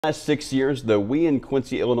Last 6 years, the We in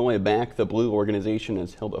Quincy, Illinois Back the Blue organization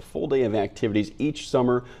has held a full day of activities each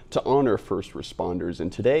summer to honor first responders,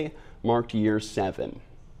 and today marked year 7.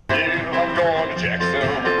 I'm going to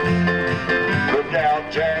Jackson. Look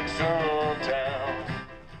out, Jackson Town.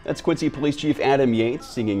 That's Quincy Police Chief Adam Yates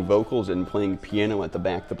singing vocals and playing piano at the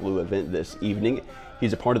Back the Blue event this evening.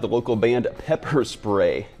 He's a part of the local band Pepper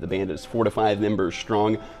Spray. The band is 4 to 5 members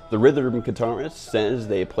strong. The rhythm guitarist says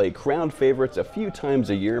they play crowd favorites a few times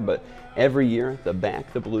a year, but every year the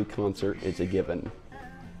Back the Blue concert is a given.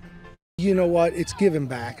 You know what? It's giving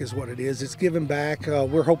back is what it is. It's giving back.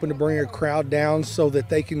 We're hoping to bring a crowd down so that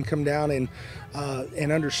they can come down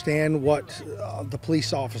and understand what the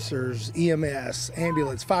police officers, EMS,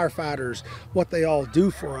 ambulance, firefighters, what they all do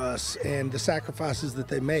for us and the sacrifices that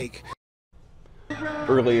they make.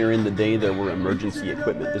 Earlier in the day, there were emergency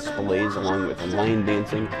equipment displays along with line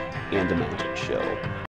dancing and a magic show.